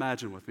 Just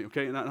imagine with me,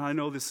 okay? And I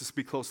know this is to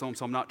be close to home,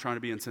 so I'm not trying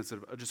to be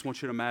insensitive. I just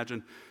want you to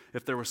imagine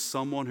if there was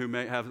someone who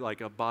may have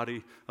like a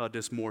body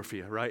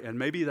dysmorphia, right? And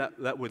maybe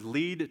that would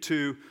lead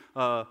to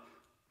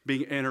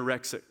being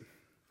anorexic.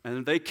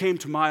 And they came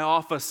to my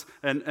office,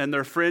 and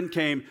their friend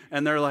came,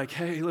 and they're like,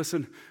 hey,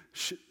 listen,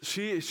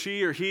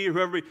 she or he,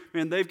 whoever,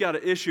 man, they've got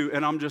an issue.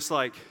 And I'm just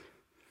like,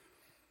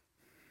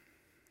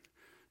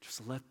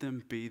 just let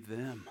them be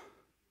them.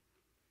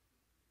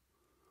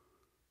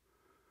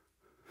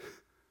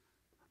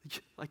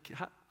 Like,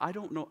 I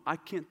don't know, I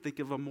can't think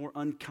of a more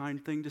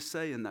unkind thing to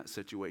say in that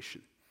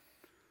situation.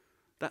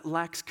 That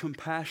lacks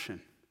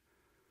compassion.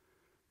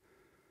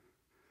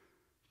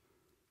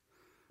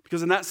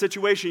 Because in that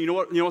situation, you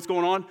know what's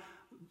going on?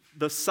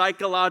 The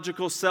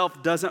psychological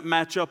self doesn't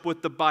match up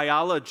with the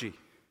biology.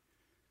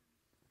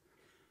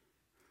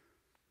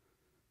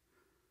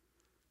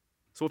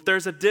 So if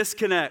there's a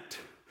disconnect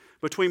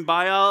between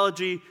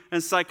biology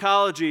and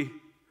psychology,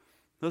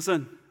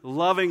 listen,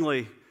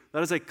 lovingly,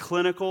 That is a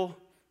clinical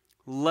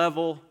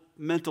level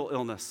mental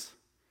illness,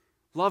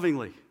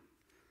 lovingly.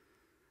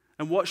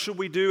 And what should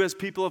we do as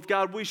people of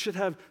God? We should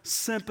have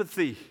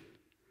sympathy.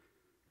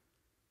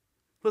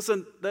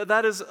 Listen,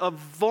 that is a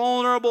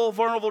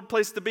vulnerable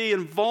place to be,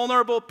 and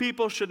vulnerable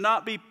people should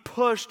not be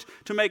pushed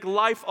to make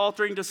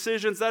life-altering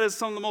decisions. That is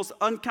some of the most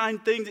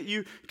unkind thing that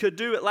you could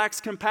do. It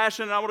lacks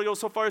compassion, and I want to go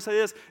so far as to say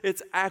this,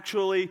 it's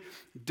actually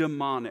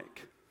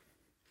demonic.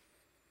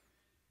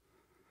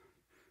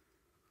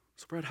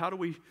 So, Brad, how do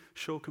we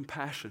show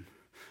compassion?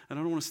 And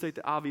I don't want to state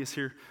the obvious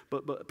here,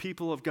 but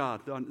people of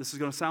God, this is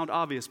going to sound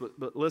obvious,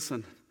 but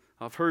listen,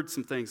 I've heard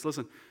some things.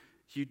 Listen,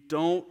 you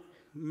don't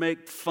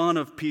make fun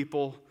of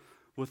people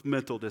with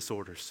mental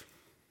disorders.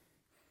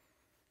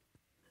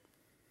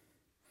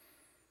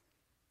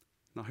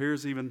 Now,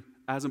 here's even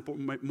as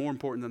important, more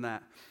important than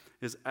that,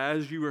 is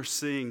as you are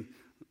seeing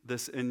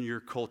this in your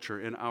culture,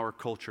 in our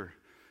culture,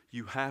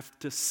 you have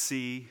to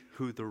see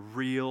who the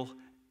real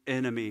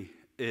enemy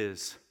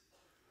is.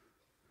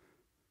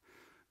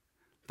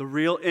 The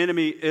real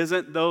enemy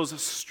isn't those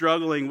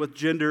struggling with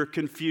gender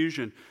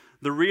confusion.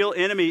 The real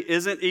enemy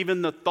isn't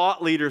even the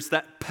thought leaders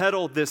that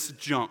peddle this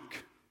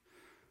junk.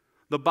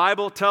 The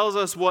Bible tells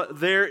us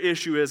what their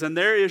issue is, and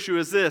their issue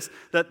is this,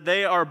 that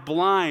they are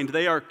blind.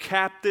 They are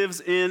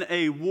captives in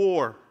a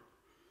war.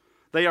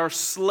 They are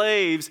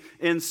slaves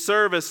in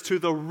service to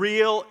the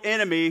real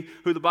enemy,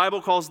 who the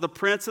Bible calls the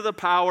prince of the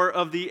power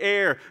of the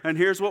air. And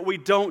here's what we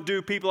don't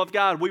do, people of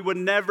God. We would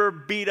never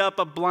beat up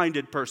a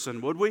blinded person,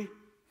 would we?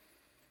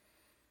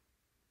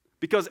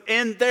 Because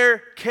in their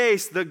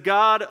case, the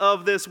God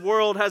of this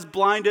world has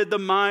blinded the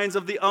minds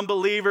of the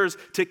unbelievers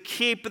to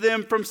keep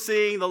them from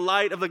seeing the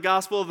light of the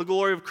gospel of the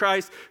glory of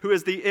Christ, who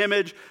is the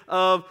image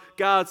of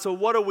God. So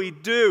what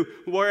do?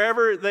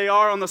 Wherever they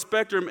are on the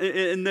spectrum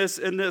in this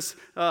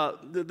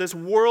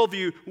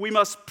worldview, we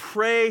must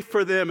pray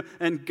for them,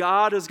 and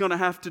God is going to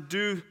have to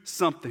do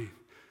something.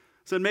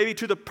 So maybe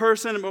to the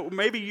person,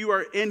 maybe you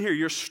are in here,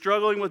 you're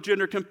struggling with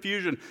gender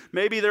confusion.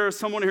 Maybe there is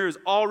someone here who's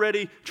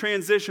already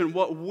transitioned.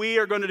 What we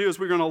are going to do is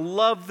we're going to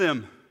love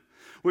them.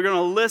 We're going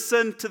to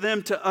listen to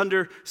them to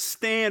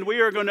understand. We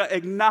are going to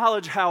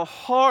acknowledge how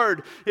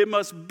hard it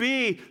must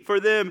be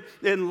for them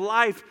in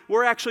life.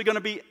 We're actually going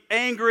to be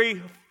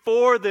angry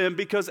for them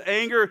because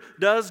anger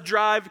does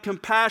drive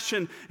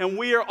compassion, and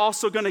we are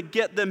also going to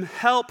get them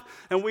help,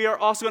 and we are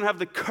also going to have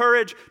the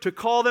courage to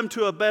call them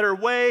to a better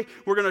way.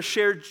 We're going to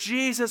share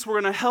Jesus.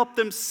 We're going to help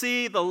them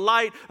see the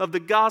light of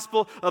the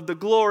gospel of the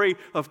glory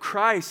of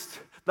Christ.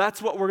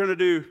 That's what we're going to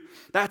do.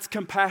 That's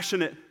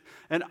compassionate,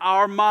 and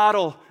our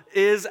model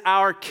is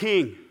our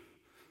King.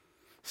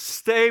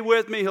 Stay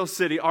with me, Hill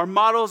City. Our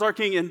model is our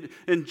King.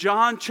 In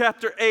John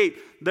chapter 8,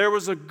 there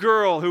was a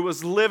girl who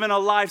was living a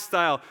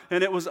lifestyle,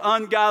 and it was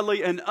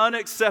ungodly and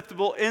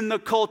unacceptable in the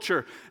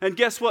culture. And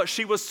guess what?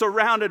 She was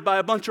surrounded by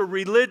a bunch of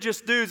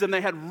religious dudes, and they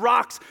had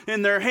rocks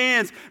in their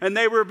hands, and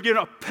they were going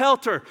to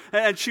pelt her,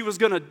 and she was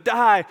going to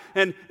die.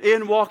 And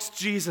in walks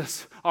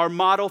Jesus, our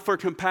model for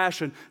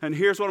compassion. And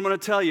here's what I'm going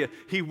to tell you.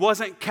 He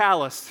wasn't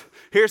calloused.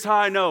 Here's how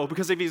I know,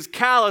 because if he's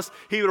callous,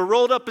 he would have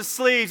rolled up his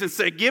sleeves and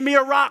said, "Give me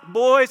a rock,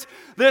 boys.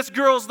 This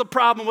girl's the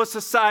problem with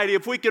society.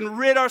 If we can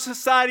rid our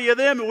society of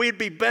them, we'd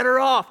be better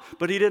off."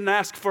 But he didn't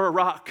ask for a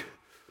rock.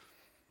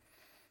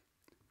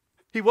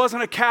 He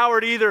wasn't a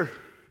coward either,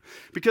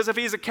 because if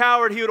he's a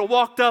coward, he would have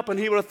walked up and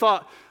he would have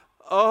thought,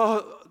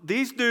 "Oh,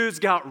 these dudes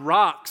got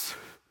rocks.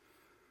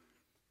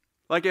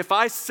 Like if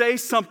I say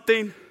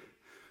something,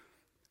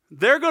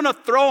 they're going to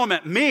throw them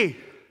at me.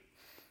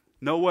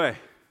 No way."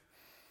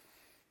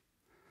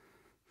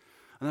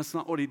 And that's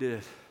not what he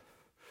did.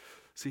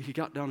 See, he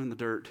got down in the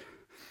dirt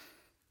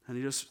and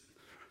he just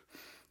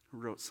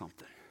wrote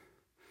something.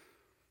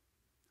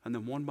 And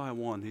then one by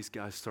one, these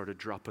guys started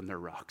dropping their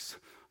rocks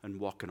and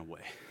walking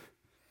away.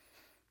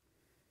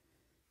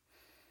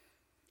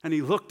 And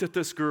he looked at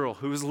this girl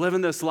who was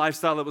living this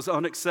lifestyle that was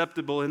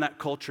unacceptable in that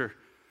culture.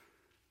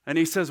 And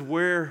he says,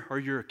 "Where are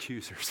your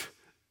accusers?"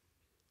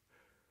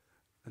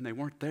 And they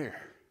weren't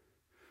there.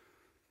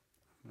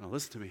 Now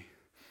listen to me.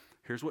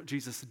 Here's what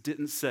Jesus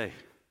didn't say.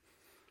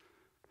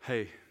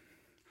 "Hey,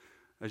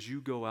 as you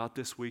go out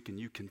this week and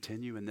you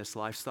continue in this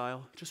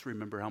lifestyle, just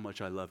remember how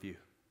much I love you."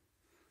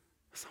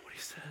 That's not what he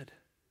said.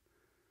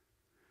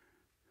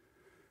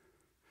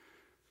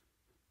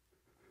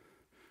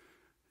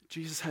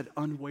 Jesus had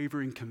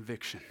unwavering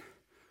conviction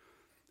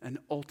and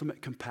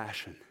ultimate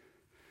compassion.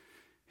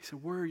 He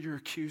said, "Where are your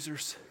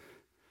accusers?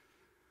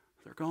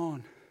 They're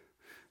gone.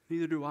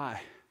 Neither do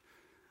I.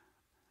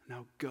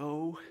 Now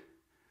go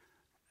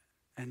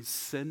and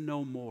sin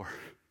no more."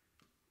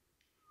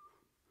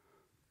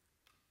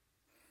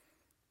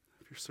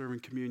 You're serving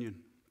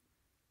communion,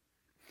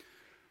 I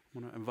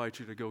want to invite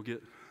you to go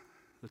get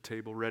the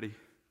table ready.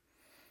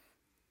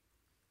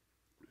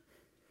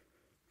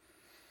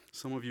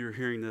 Some of you are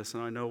hearing this,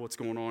 and I know what's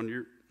going on.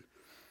 You're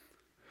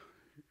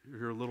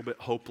a little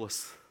bit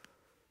hopeless.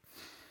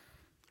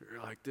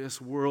 You're like, this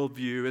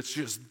worldview, it's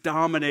just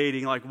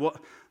dominating. Like,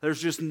 what?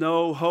 There's just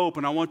no hope.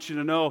 And I want you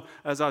to know,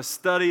 as I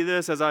study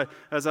this, as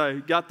I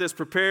got this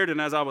prepared,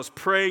 and as I was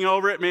praying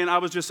over it, man, I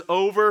was just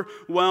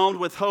overwhelmed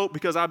with hope,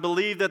 because I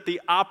believe that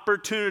the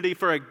opportunity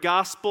for a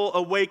gospel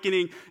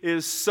awakening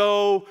is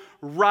so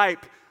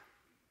ripe.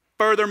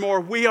 Furthermore,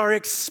 we are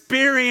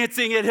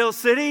experiencing it, Hill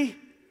City.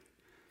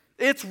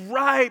 It's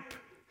ripe.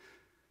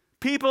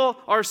 People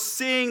are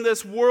seeing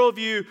this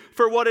worldview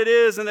for what it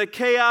is, and the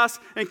chaos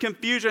and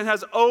confusion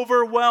has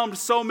overwhelmed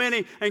so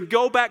many. And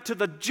go back to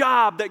the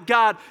job that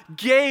God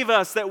gave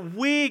us, that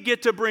we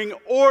get to bring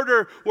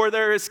order where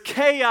there is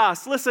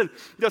chaos. Listen,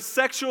 the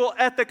sexual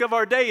ethic of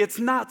our day, it's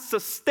not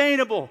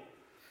sustainable.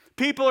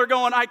 People are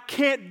going, I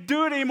can't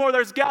do it anymore.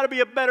 There's got to be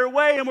a better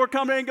way. And we're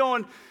coming in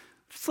going,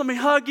 just let me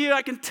hug you.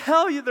 I can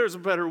tell you there's a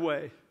better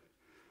way.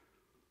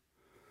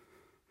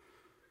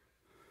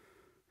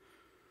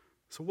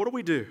 So what do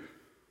we do?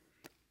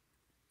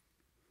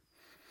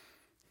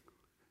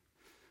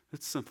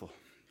 It's simple.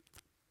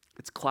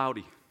 It's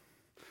cloudy.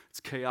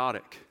 It's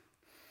chaotic.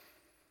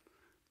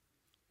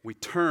 We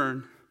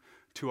turn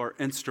to our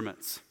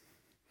instruments,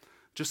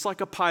 just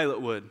like a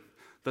pilot would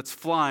that's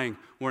flying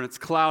when it's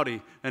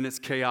cloudy and it's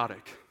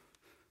chaotic.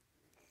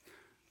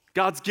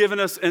 God's given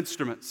us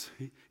instruments.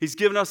 He's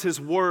given us His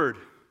Word.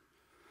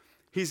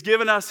 He's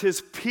given us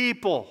His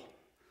people.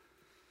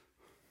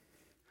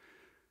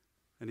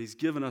 And He's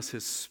given us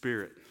His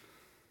Spirit.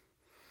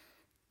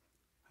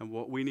 And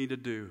what we need to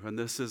do, and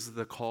this is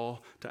the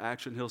call to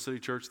action, Hill City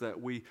Church,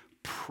 that we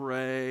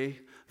pray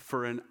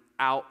for an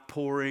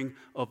outpouring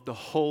of the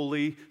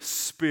Holy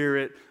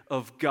Spirit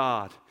of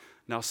God.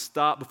 Now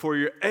stop before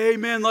you're,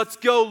 amen, let's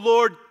go,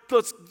 Lord.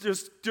 Let's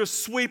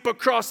just sweep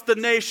across the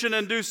nation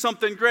and do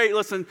something great.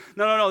 Listen,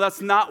 no, that's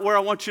not where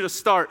I want you to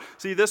start.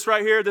 See, this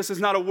right here, this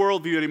is not a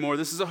worldview anymore.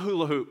 This is a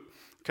hula hoop,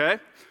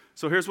 okay?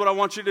 So here's what I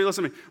want you to do.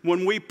 Listen to me.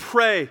 When we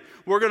pray,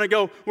 we're going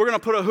to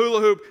put a hula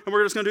hoop, and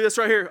we're just going to do this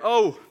right here.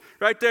 Oh,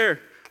 right there.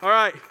 All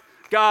right.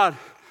 God,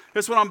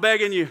 this is what I'm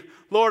begging you.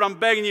 Lord, I'm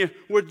begging you,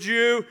 would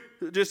you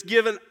just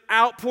give an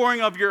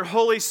outpouring of your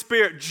Holy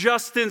Spirit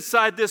just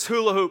inside this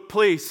hula hoop,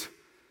 please?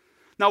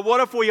 Now,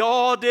 what if we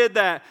all did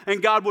that and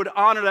God would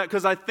honor that?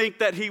 Because I think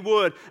that He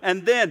would.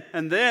 And then,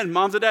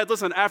 moms and dads,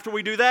 listen, after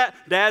we do that,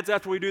 dads,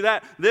 after we do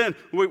that, then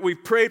we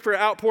prayed for an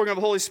outpouring of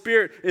the Holy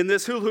Spirit in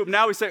this hula hoop.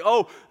 Now we say,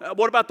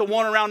 what about the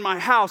one around my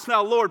house?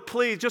 Now, Lord,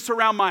 please, just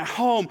around my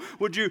home,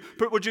 would you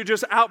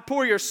just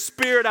outpour your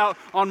Spirit out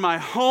on my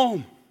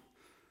home?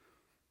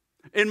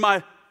 In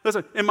my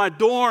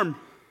dorm.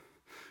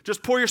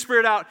 Just pour your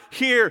Spirit out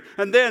here,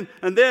 and then,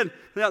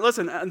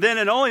 listen, and then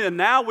and only then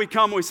now we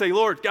come and we say,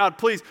 Lord, God,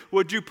 please,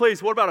 would you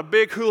please, what about a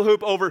big hula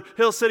hoop over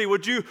Hill City?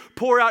 Would you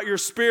pour out your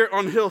Spirit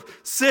on Hill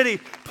City?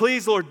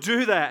 Please, Lord,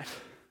 do that.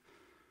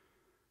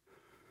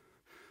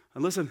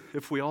 And listen,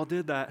 if we all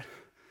did that,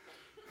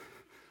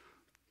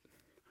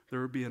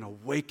 there would be an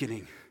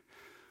awakening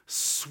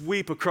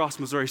sweep across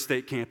Missouri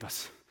State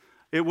campus.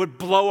 It would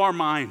blow our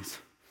minds.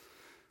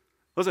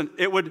 Listen,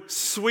 it would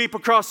sweep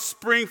across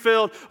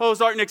Springfield,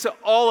 Ozark, Nixa,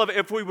 all of it,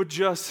 if we would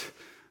just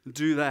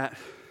do that.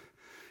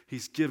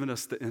 He's given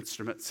us the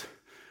instruments.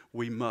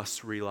 We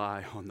must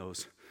rely on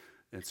those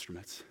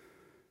instruments.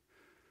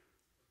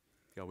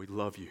 God, we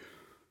love you.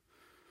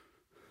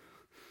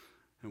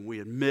 And we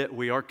admit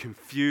we are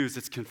confused.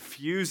 It's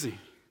confusing.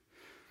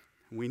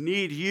 We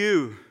need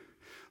you.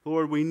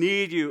 Lord, we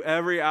need you.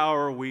 Every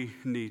hour we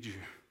need you.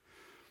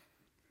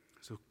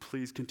 So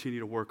please continue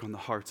to work on the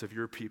hearts of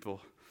your people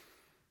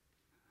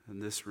in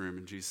this room.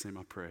 In Jesus' name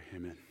I pray.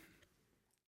 Amen.